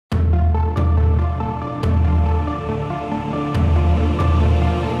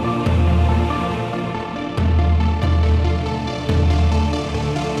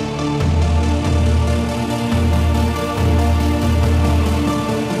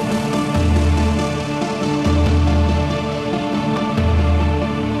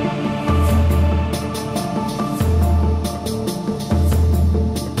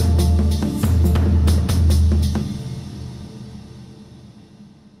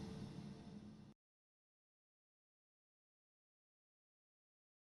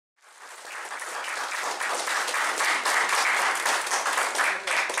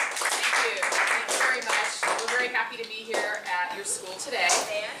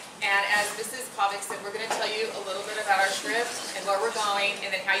And as Mrs. Pavlik said, we're going to tell you a little bit about our trip and where we're going, and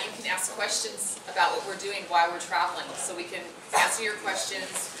then how you can ask questions about what we're doing while we're traveling. So we can answer your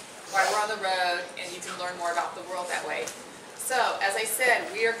questions while we're on the road, and you can learn more about the world that way. So, as I said,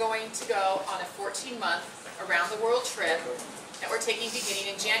 we are going to go on a 14-month around the world trip that we're taking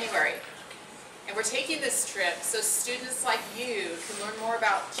beginning in January. And we're taking this trip so students like you can learn more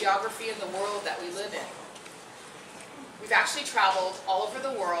about geography and the world that we live in. We've actually traveled all over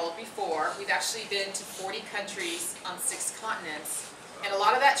the world before. We've actually been to 40 countries on 6 continents. And a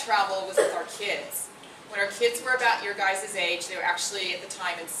lot of that travel was with our kids. When our kids were about your guys' age, they were actually at the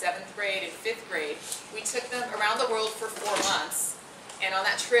time in 7th grade and 5th grade, we took them around the world for 4 months. And on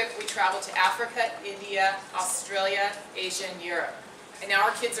that trip, we traveled to Africa, India, Australia, Asia, and Europe. And now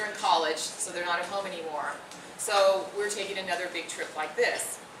our kids are in college, so they're not at home anymore. So we're taking another big trip like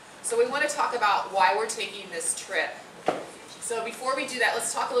this. So we want to talk about why we're taking this trip. So before we do that,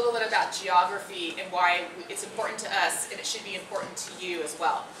 let's talk a little bit about geography and why it's important to us, and it should be important to you as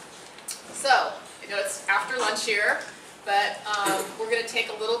well. So, I know it's after lunch here, but we're going to take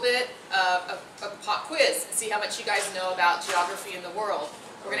a little bit of a pop quiz and see how much you guys know about geography in the world.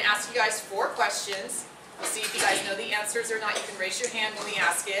 We're going to ask you guys 4 questions. We'll see if you guys know the answers or not. You can raise your hand when we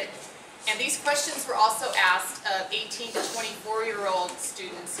ask it. And these questions were also asked of 18 to 24-year-old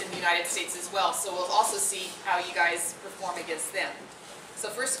students in the United States as well. So we'll also see how you guys perform against them. So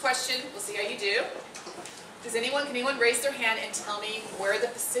first question, we'll see how you do. Can anyone raise their hand and tell me where the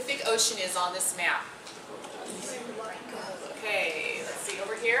Pacific Ocean is on this map? Okay, let's see,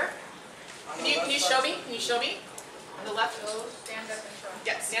 over here. Can you show me? Can you show me? On the left? Stand up and show.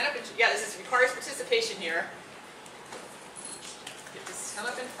 Yeah, stand up and yeah, this requires participation here. Just come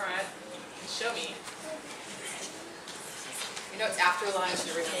up in front and show me. You know it's after lunch and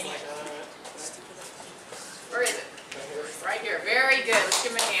everything's like, where is it? Right here. Very good. Let's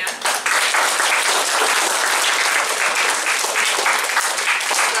give him a hand.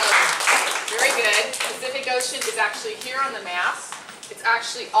 So, very good. Pacific Ocean is actually here on the map. It's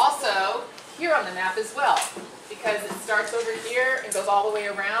actually also here on the map as well, because it starts over here and goes all the way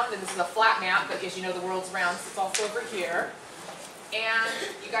around, and this is a flat map, but as you know the world's round, so it's also over here. And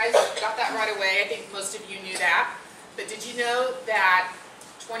you guys got that right away. I think most of you knew that. But did you know that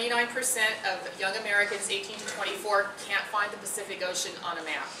 29% of young Americans 18 to 24 can't find the Pacific Ocean on a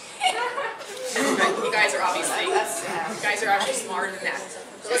map? You guys are actually smarter than that.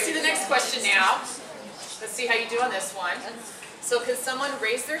 So let's see the next question now. Let's see how you do on this one. So can someone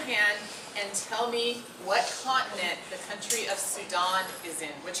raise their hand and tell me what continent the country of Sudan is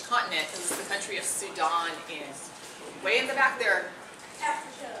in? Which continent is the country of Sudan in? Way in the back there.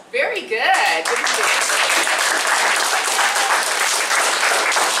 Africa. Very good. Good to see.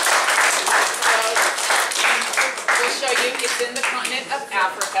 So we'll show you. It's in the continent of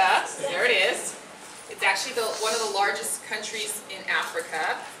Africa. There it is. It's actually one of the largest countries in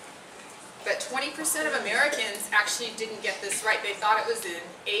Africa. But 20% of Americans actually didn't get this right. They thought it was in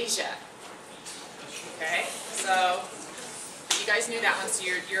Asia. Okay, so you guys knew that one, so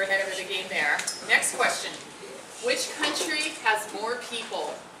you're ahead of the game there. Next question. Which country has more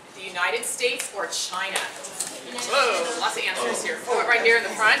people, the United States or China? Whoa, lots of answers here. Oh, right here in the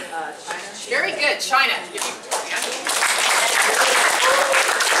front. China. Very good, China.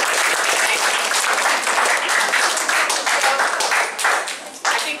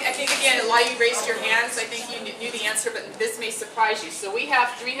 I think again, a lot of you raised your hands. I think you knew the answer, but this may surprise you. So we have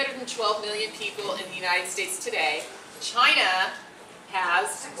 312 million people in the United States today. China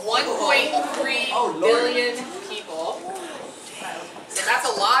has 1.3 billion people. So that's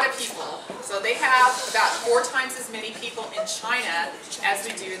a lot of people. So they have about 4 times as many people in China as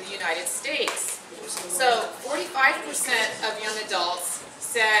we do in the United States. So 45% of young adults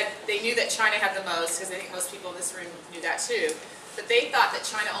said they knew that China had the most, because I think most people in this room knew that too. But they thought that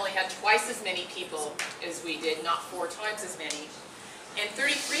China only had twice as many people as we did, not 4 times as many. And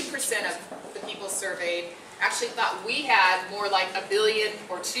 33% of the people surveyed actually thought we had more like 1 billion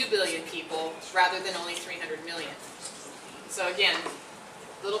or 2 billion people rather than only 300 million. So again,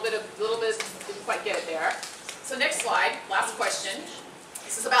 a little bit didn't quite get it there. So next slide, last question.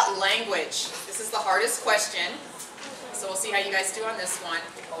 This is about language. This is the hardest question. So we'll see how you guys do on this one.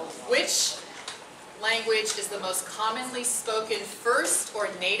 Which language is the most commonly spoken first or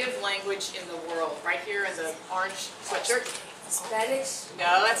native language in the world? Right here in the orange sweatshirt. Spanish.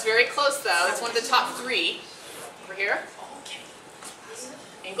 No, that's very close though. That's one of the top 3. Over here.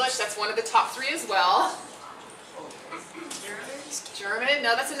 English, that's one of the top 3 as well. German,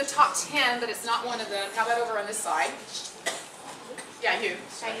 no, that's in the top 10, but it's not one of them. How about over on this side? Yeah, you.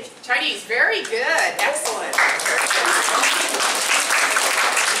 Chinese, very good. Excellent.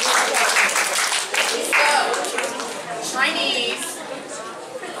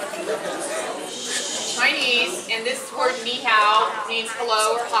 And this word ni hao means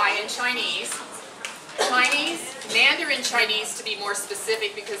hello or hi in Chinese. Mandarin Chinese to be more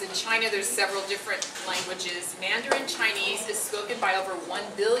specific, because in China there's several different languages. Mandarin Chinese is spoken by over 1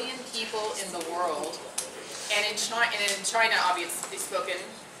 billion people in the world. And in China obviously spoken.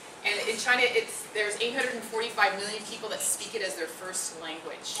 And in China there's 845 million people that speak it as their first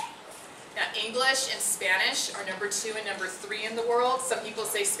language. Now, English and Spanish are number 2 and number 3 in the world. Some people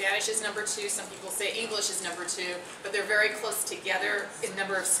say Spanish is number 2, some people say English is number 2, but they're very close together in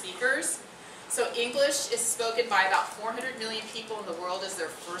number of speakers. So English is spoken by about 400 million people in the world as their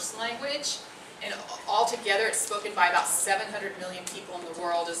first language, and altogether it's spoken by about 700 million people in the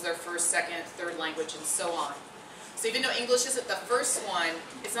world as their first, second, third language, and so on. So even though English isn't the first one,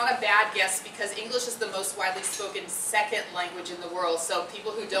 it's not a bad guess, because English is the most widely spoken second language in the world. So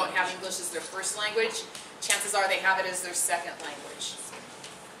people who don't have English as their first language, chances are they have it as their second language.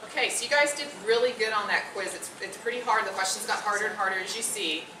 Okay, so you guys did really good on that quiz. It's pretty hard. The questions got harder and harder as you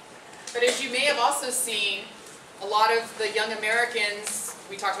see. But as you may have also seen, a lot of the young Americans,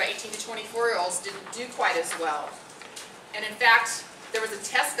 we talked about 18 to 24-year-olds, didn't do quite as well. And in fact, there was a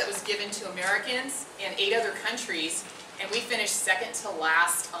test that was given to Americans in 8 other countries, and we finished second to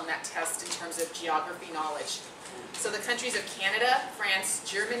last on that test in terms of geography knowledge. So the countries of Canada, France,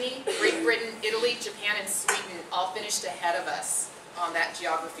 Germany, Great Britain, Italy, Japan, and Sweden all finished ahead of us on that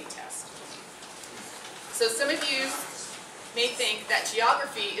geography test. So some of you may think that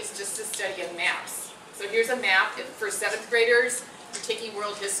geography is just a study of maps. So here's a map for 7th graders. You're taking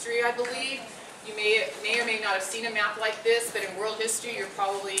world history, I believe. You may or may not have seen a map like this, but in world history you're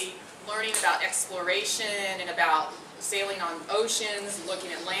probably learning about exploration and about sailing on oceans,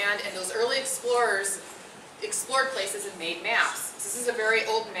 looking at land, and those early explorers explored places and made maps. This is a very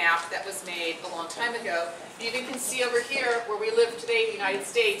old map that was made a long time ago. You even can see over here where we live today in the United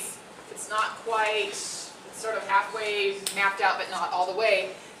States, it's not quite, sort of halfway mapped out, but not all the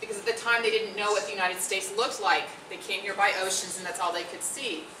way, because at the time they didn't know what the United States looked like. They came here by oceans and that's all they could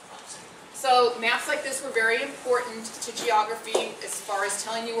see. So maps like this were very important to geography as far as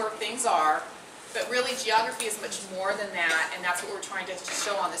telling you where things are, but really geography is much more than that, and that's what we're trying to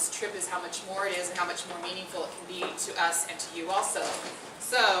show on this trip, is how much more it is and how much more meaningful it can be to us and to you also.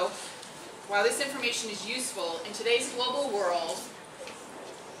 So while this information is useful, in today's global world,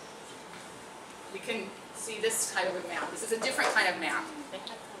 we can see this type of a map. This is a different kind of map.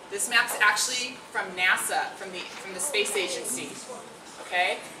 This map's actually from NASA, from the space agency.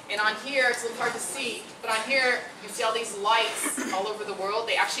 Okay? And on here, it's a little hard to see, but on here, you see all these lights all over the world.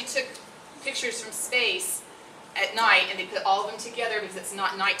 They actually took pictures from space at night, and they put all of them together because it's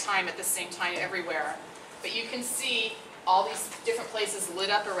not nighttime at the same time everywhere. But you can see all these different places lit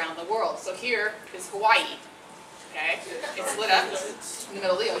up around the world. So here is Hawaii. Okay? It's lit up in the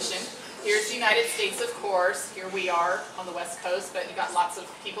middle of the ocean. Here's the United States, of course. Here we are on the West Coast, but you've got lots of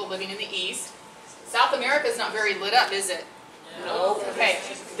people living in the East. South America is not very lit up, is it? No. Okay,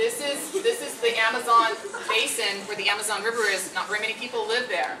 this is the Amazon basin where the Amazon River is. Not very many people live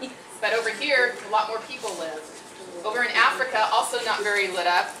there. But over here, a lot more people live. Over in Africa, also not very lit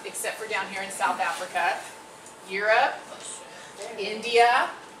up, except for down here in South Africa. Europe, India,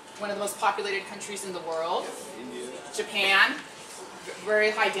 one of the most populated countries in the world. Japan,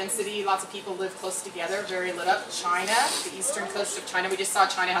 very high density, lots of people live close together, very lit up. China, the eastern coast of China, we just saw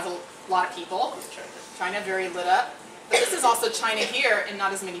China has a lot of people. China, very lit up. But this is also China here, and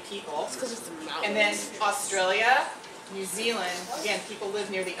not as many people. And then Australia, New Zealand, again, people live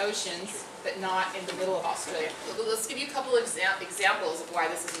near the oceans, but not in the middle of Australia. Let's give you a couple of examples of why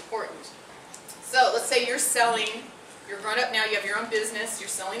this is important. So let's say you're grown up now, you have your own business, you're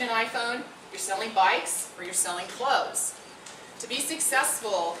selling an iPhone, you're selling bikes, or you're selling clothes. To be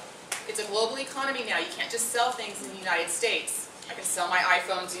successful, it's a global economy now. You can't just sell things in the United States. I can sell my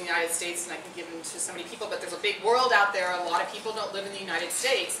iPhones in the United States and I can give them to so many people, but there's a big world out there. A lot of people don't live in the United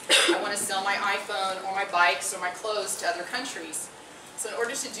States. I want to sell my iPhone or my bikes or my clothes to other countries. So in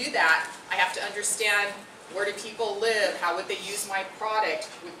order to do that, I have to understand, where do people live? How would they use my product?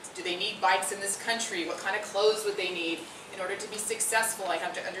 Do they need bikes in this country? What kind of clothes would they need? In order to be successful, I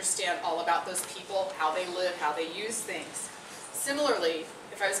have to understand all about those people, how they live, how they use things. Similarly,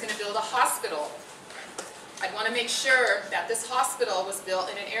 if I was going to build a hospital, I'd want to make sure that this hospital was built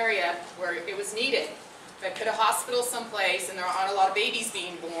in an area where it was needed. If I put a hospital someplace and there aren't a lot of babies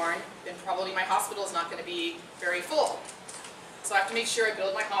being born, then probably my hospital is not going to be very full. So I have to make sure I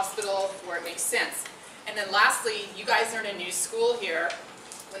build my hospital where it makes sense. And then lastly, you guys are in a new school here.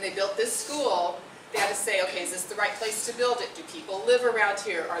 When they built this school, they had to say, okay, is this the right place to build it? Do people live around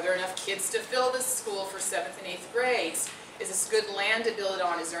here? Are there enough kids to fill this school for 7th and 8th grades? Is this good land to build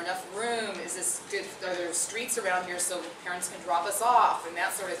on? Is there enough room? Is this good, are there streets around here so parents can drop us off and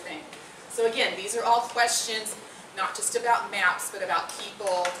that sort of thing? So again, these are all questions, not just about maps, but about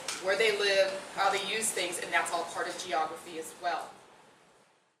people, where they live, how they use things, and that's all part of geography as well.